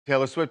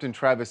Taylor Swift and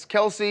Travis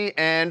Kelce,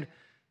 and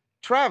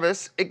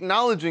Travis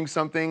acknowledging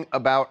something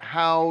about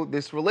how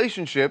this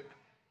relationship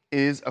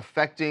is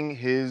affecting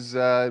his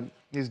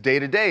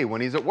day-to-day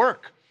when he's at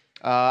work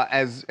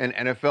as an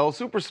NFL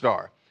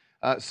superstar.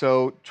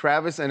 So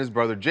Travis and his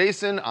brother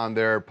Jason on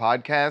their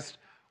podcast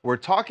were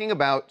talking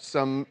about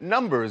some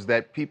numbers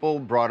that people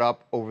brought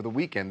up over the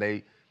weekend.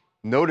 They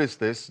noticed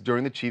this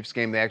during the Chiefs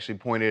game. They actually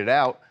pointed it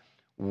out,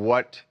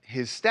 what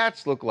his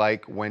stats look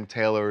like when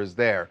Taylor is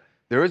there.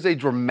 There is a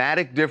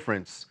dramatic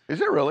difference.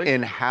 Is it really?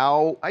 In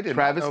how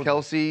Travis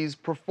Kelce's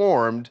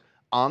performed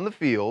on the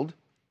field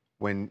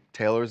when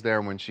Taylor's there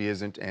and when she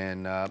isn't,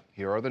 and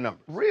here are the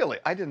numbers. Really?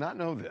 I did not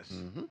know this.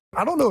 Mm-hmm.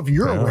 I don't know if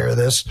you're aware of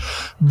this,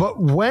 but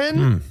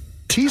when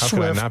T How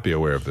Swift could I not be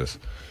aware of this?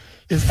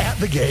 is at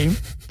the game,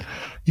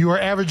 you are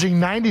averaging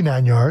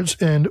 99 yards,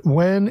 and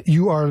when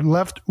you are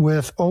left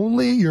with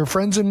only your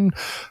friends and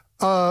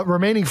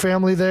remaining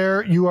family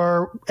there, you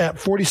are at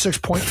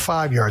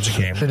 46.5 yards a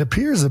game. It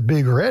appears that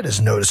Big Red is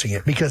noticing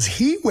it because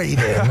he weighed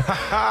in.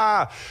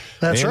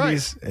 That's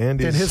right. In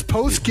his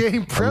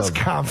post-game press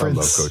conference.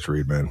 I love Coach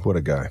Reed, man. What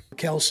a guy.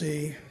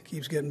 Kelce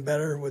keeps getting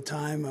better with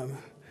time.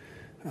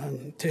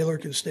 Taylor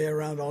can stay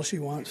around all she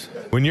wants.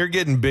 When you're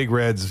getting Big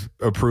Red's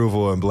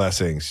approval and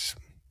blessings,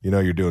 you know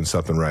you're doing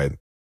something right.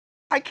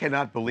 I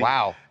cannot believe.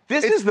 Wow.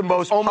 This is the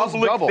most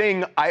public double.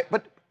 thing.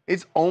 But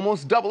it's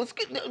almost double. Let's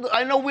get,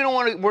 I know we don't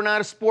want to. We're not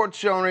a sports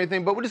show or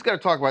anything, but we just got to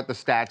talk about the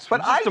stats.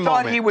 But I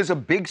thought he was a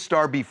big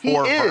star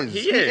before her.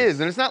 He is,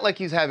 and it's not like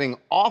he's having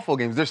awful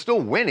games. They're still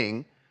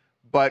winning,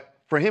 but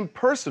for him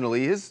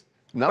personally, his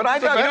numbers. But I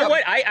thought, you know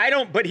what? I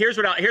don't. But here's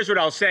what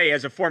I'll say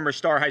as a former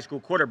star high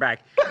school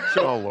quarterback.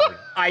 So oh Lord.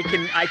 I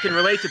can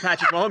relate to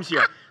Patrick Mahomes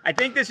here. I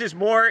think this is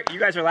more. You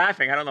guys are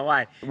laughing. I don't know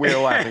why. We're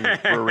laughing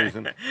for a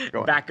reason.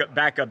 Go back up,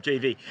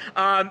 JV.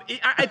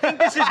 I think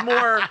this is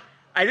more.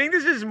 I think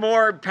this is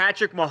more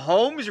Patrick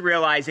Mahomes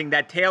realizing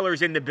that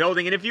Taylor's in the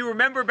building. And if you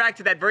remember back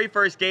to that very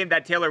first game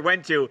that Taylor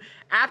went to,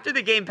 after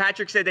the game,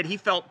 Patrick said that he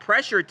felt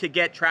pressure to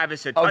get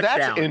Travis a touchdown. Oh,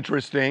 that's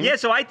interesting. Yeah,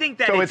 so I think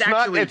that so it's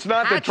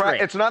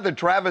not that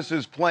Travis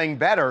is playing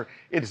better.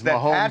 It's that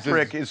Mahomes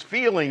Patrick is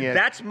feeling it.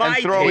 That's my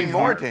and throwing take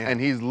more on to him. And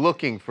he's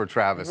looking for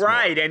Travis.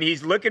 Right, more. And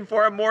he's looking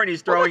for him more, and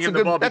he's throwing him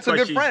the ball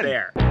because she's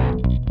there.